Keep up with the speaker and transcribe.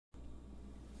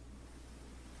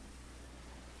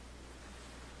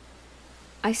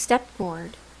I step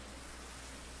forward.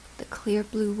 The clear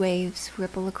blue waves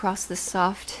ripple across the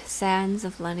soft sands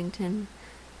of Ludington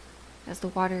as the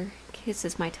water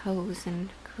kisses my toes and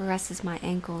caresses my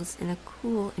ankles in a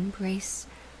cool embrace.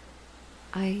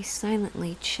 I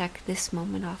silently check this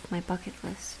moment off my bucket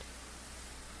list.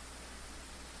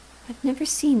 I've never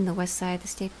seen the west side of the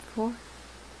state before,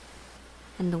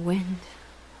 and the wind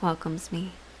welcomes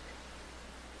me.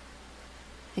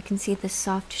 I can see the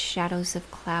soft shadows of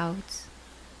clouds.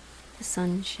 The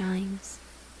sun shines.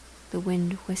 The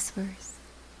wind whispers.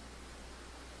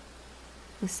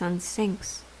 The sun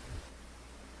sinks.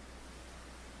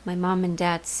 My mom and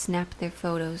dad snap their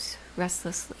photos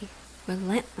restlessly,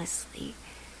 relentlessly,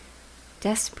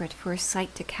 desperate for a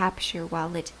sight to capture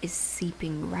while it is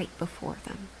seeping right before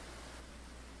them.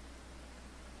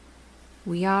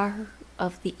 We are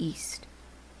of the East,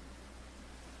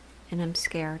 and I'm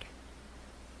scared.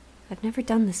 I've never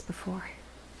done this before.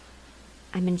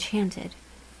 I'm enchanted,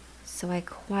 so I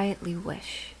quietly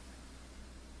wish.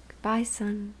 Goodbye,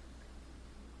 son.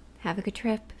 Have a good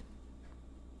trip.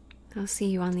 I'll see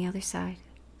you on the other side.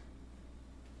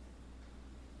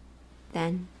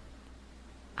 Then,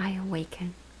 I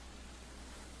awaken.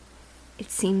 It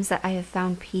seems that I have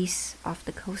found peace off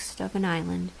the coast of an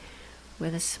island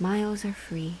where the smiles are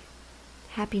free,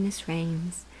 happiness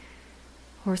reigns,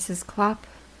 horses clop,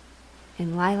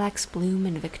 and lilacs bloom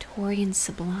in a Victorian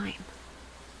sublime.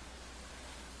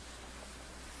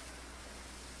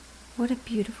 What a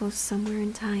beautiful somewhere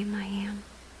in time I am.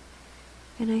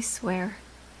 And I swear,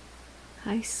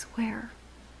 I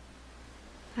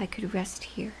could rest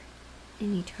here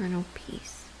in eternal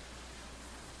peace.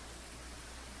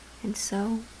 And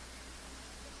so,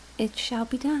 it shall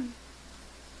be done.